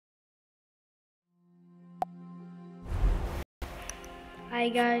Hi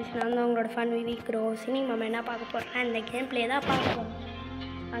guys, நான் தான் உங்களோட ஃபன் விவி க்ரோஸ். இன்னைக்கு நம்ம என்ன பார்க்க போகிறோம்னா இந்த கேம் பிளே தான் பார்க்க போகிறோம்.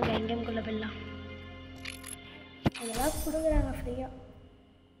 அங்கே கேமுக்குள்ளே போயிடலாம். அதெல்லாம் கொடுக்குறாங்க ஃப்ரீயாக.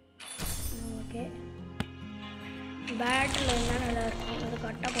 ஓகே, பேட்டில் என்ன நல்லா இருக்கும் அது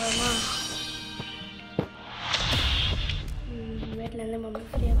கட்ட போகிறோமா? வீட்டிலேருந்து நம்ம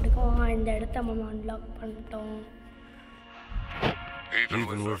ஃப்ரீயாக பிடிக்கும். இந்த இடத்த நம்ம அன்லாக் பண்ணிட்டோம். Even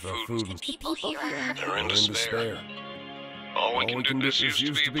with our food, people here are in despair. All we can do is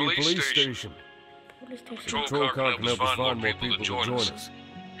used to be a police station. Patrol car can help us find more people to join us.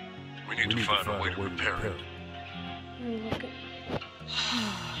 We need to find a way to repair it. Okay.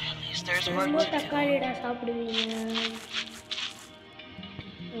 There's more to தக்காளிடா சாப்பிடுவீங்க.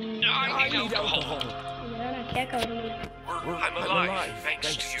 I need alcohol. நான் கேட்க வரல. I'm alive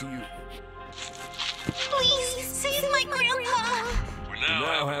thanks to you. Please save my grandpa. We now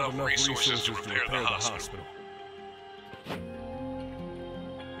have enough resources to repair the hospital.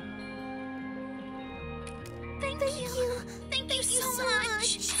 Thank you so much.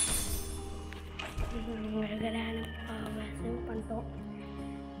 பண்ணிட்டோம்.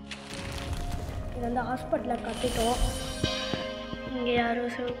 இது வந்து ஹாஸ்பிட்டலில் கட்டிட்டோம். இங்கே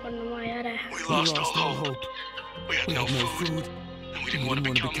யாரும் சேவ் பண்ணுமா? யார? We lost all hope. We had no food, and we didn't want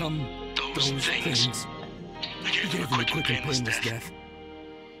to become those things. I gave him a quick and painless death.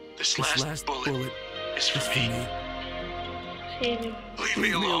 This last bullet is for me. சரி, Leave me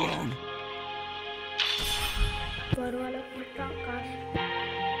alone. பரவாயில்ல, கொடுத்தான் காசு.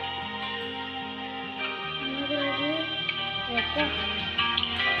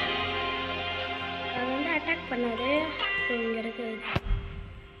 அது வந்து attack பண்ணாது. So இங்கே இருக்குது.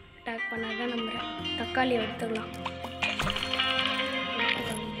 Attack பண்ணாதான் நம்ம தக்காளி எடுத்துக்கலாம்.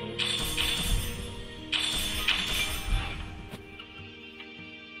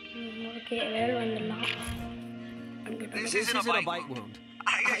 ஓகே, வேல் வந்துடலாம். This isn't a bite wound.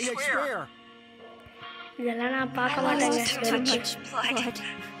 I swear. இதெல்லாம் நான் பார்க்க மாட்டேங்க. So much blood.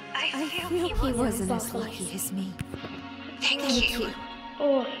 I feel He wasn't as lucky as me. Thank you. O,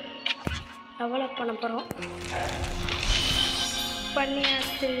 develop பண்ண போகிறோம்.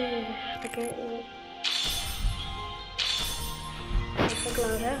 பண்ணியாச்சு. ஓகே,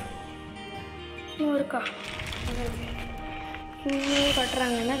 எடுத்துக்கலாங்க. இன்னும் இருக்கா? இன்னும்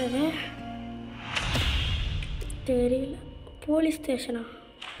கட்டுறாங்க. என்னது தெரியல. போலீஸ் ஸ்டேஷனா?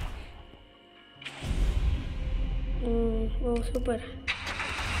 ஓ சூப்பர்,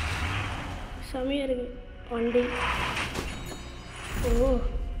 செம்மையாக இருக்கு வண்டி. ஓ,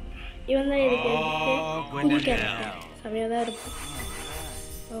 இவன் தான் இருக்கு. குடிக்கிறேன், செம்மையாக தான் இருக்கும்.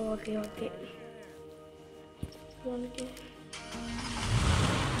 Okay okay okay.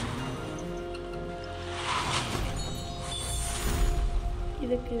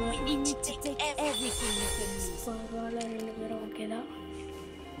 இதுக்கு பரவாயில்ல, ரெண்டு பேரும் ஓகே தான்.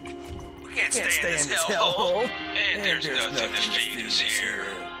 Can't stay in this hellhole. And there's nothing to feed us here.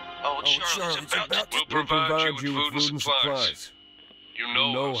 Old Charlotte's about to... We'll provide you with food and supplies. You know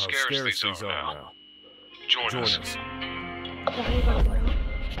how scarce these are now. Join us.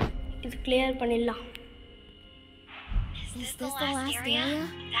 இது clear பண்ணிடலாம். Is this the last area?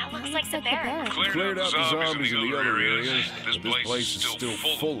 That looks like the barracks. Cleared out the zombies in the other areas. This place is still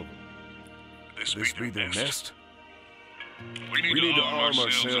full of them. This be their nest? We need to arm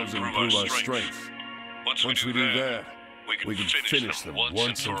ourselves and improve our strength. Once we do that, we can finish them once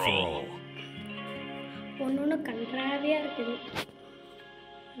and for all. ஒன்று கன்றாவியாக இருக்குது.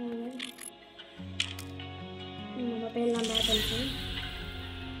 நம்ம பேர்லாம் bad பண்ணி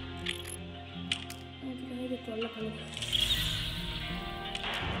இது தொல்லை பண்ணுது.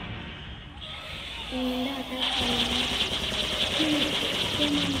 இந்த attack பண்ணி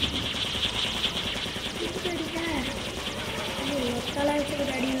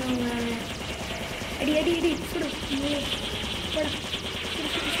வச்சுக்கிட்டு அடிவாங்க. அடி அடி அடி சுடு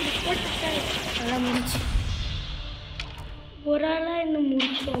அதெல்லாம் முடிச்சு ஒரு ஆளாக இன்னும்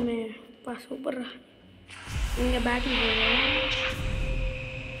முடிச்சோமே. பா சூப்பர்ரா. நீங்கள் பேட்டிங் போடுங்க.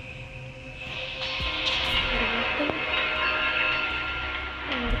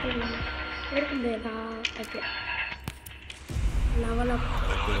 எடுக்க முடியாதா? ஓகே, லெவல் அப்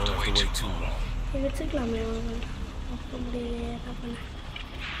வச்சுக்கலாமே. அப்போ முடியலையே, என்ன பண்ண?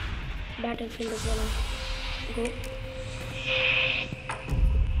 பேட்டில் ஃபீல்டு போகலாம். கோ.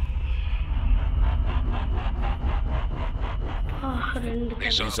 ரெண்டு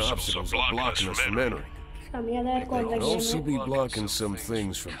These obstacles are blocking us from entering. செம்மையாக தான் இருக்கும் அந்த They can also game. be blocking some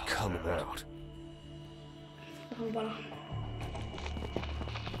things from coming out. போகலாம்.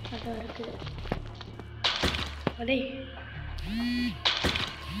 அதான் இருக்குது. அடே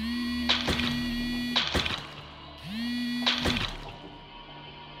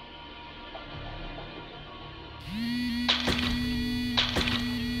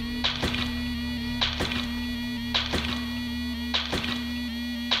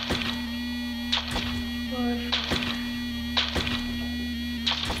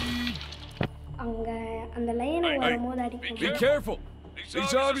Be careful. These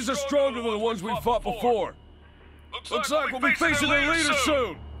zombies are stronger than the ones we fought before. Looks like we'll be facing their leader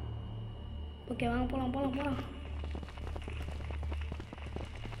soon. Okay வாங்க போலாம் போலாம் போலாம்.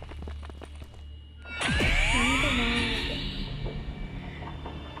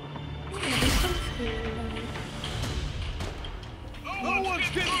 No one's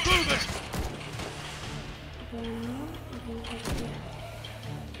getting through this.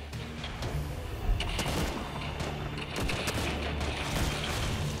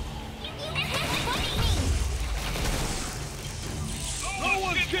 No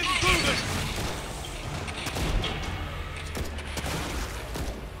one's getting through this.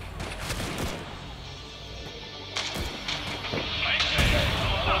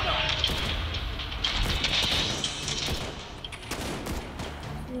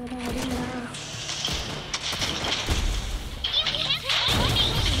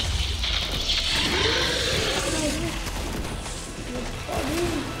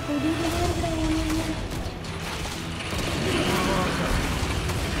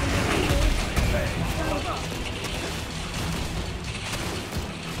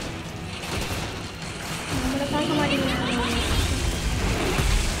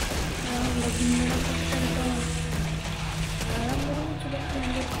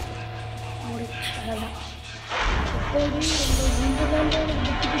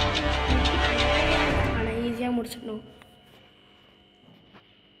 ஆனால் ஈஸியாக முடிச்சிடணும்.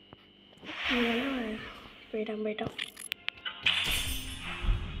 போயிட்டான்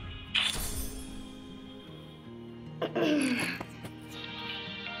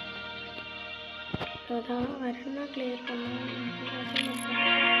அதான் வேற என்ன clear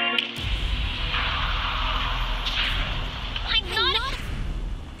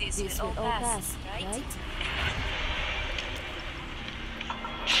This will all pass, right?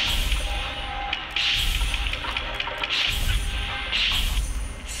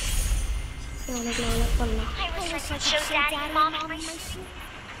 பண்ணலாம். I wish I could show Daddy and Mom my shoe.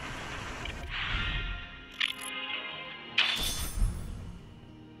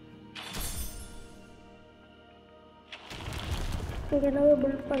 இங்கே என்னவோ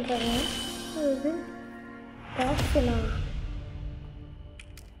பில்ட் பண்ணுறாங்க. அது காசுனா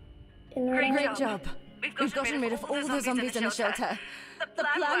Great job. We've gotten rid of all the zombies in the shelter. The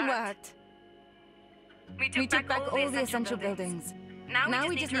plan worked. We took back all the essential buildings. Now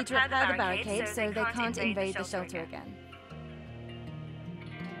we just need to repair the barricades so they can't invade the shelter again.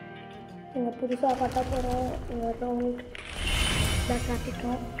 இங்கே புதுசாக கட்ட போகிறோம். இங்கே round back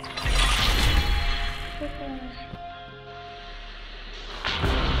காட்டிட்டோம்.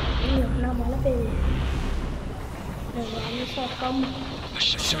 எவ்வளோ மழை பெய்யுது. The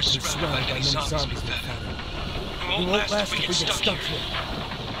shelter's surrounded by many zombies there. We won't last if we get stuck here.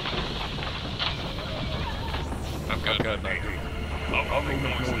 I've got an idea. I'll make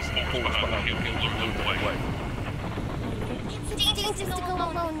noise in the forest behind you and learn the way. It's dangerous to go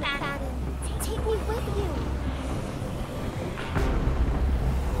alone, Madden. Take me with you.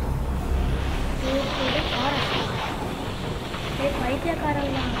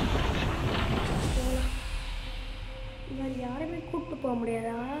 பைத்தியக்காரங்களா இவர் யாருமே கூப்பிட்டு போக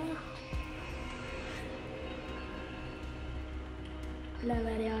முடியாதா? இல்லை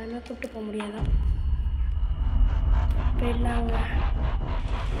வேற யாருமே கூப்பிட்டு போக முடியாதா? போயிடலாங்க.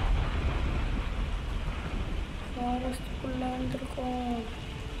 ஃபாரஸ்ட்டுக்குள்ளே வந்துருக்கோம்.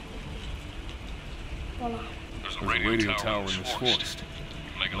 போகலாம். There's a radio tower in this forest.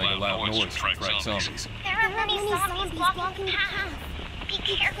 Make a loud noise to attract zombies. There are many zombies blocking the path. Be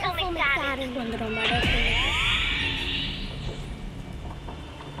careful, McFadden. வந்துடும் madam.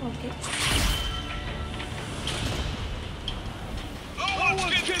 Okay. No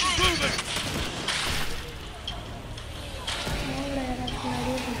one's getting through this. மேலே யாராச்சும்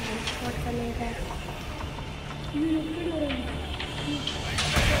நிறைய பண்ணுறேன். What பண்ணிடுறேன். எப்படி வரும்?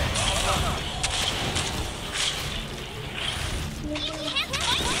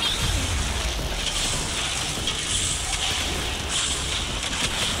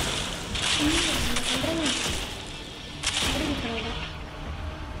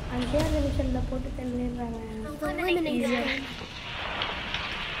 அஞ்சாவது நிமிஷத்தில் போட்டு தள்ளிடுறாங்க.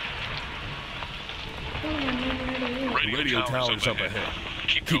 Radio tower's up ahead.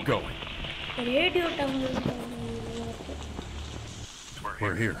 Keep going. Radio tower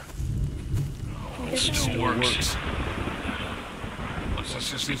We're here. It still works. Let's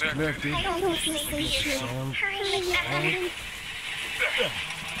just get connected. I don't feel safe here. Hurry, McFadden.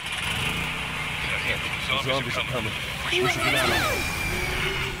 The zombies are coming. We should get out of here.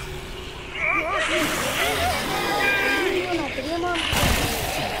 நான் தெரியாம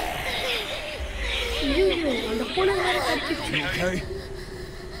ஐயோ அந்த புழு வேற கடிச்சிச்சு. You okay?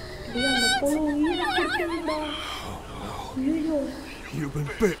 அந்த புழு உயிரை கடிச்சிருந்தா. ஐயோ You've been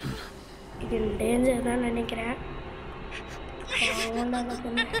bitten. இது டேஞ்சர் தான் நினைக்கிறேன்.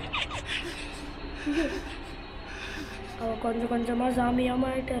 அவ கொஞ்சம் கொஞ்சமாக சாமியாமல்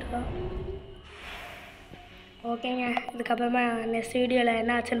ஆகிட்டு இருக்கா. ஓகேங்க, இதுக்கப்புறமா நெக்ஸ்ட் வீடியோவில்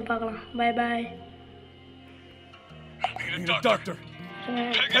என்ன ஆச்சுன்னு பார்க்கலாம். Bye bye. I need a doctor.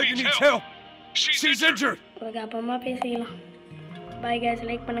 Peggy needs help. She's injured. Okay, அப்புறமா பேசிக்கலாம். பாய் கேஸ்,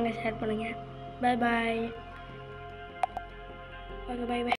 லைக் பண்ணுங்கள், ஷேர் பண்ணுங்கள். Bye bye. Okay, bye bye.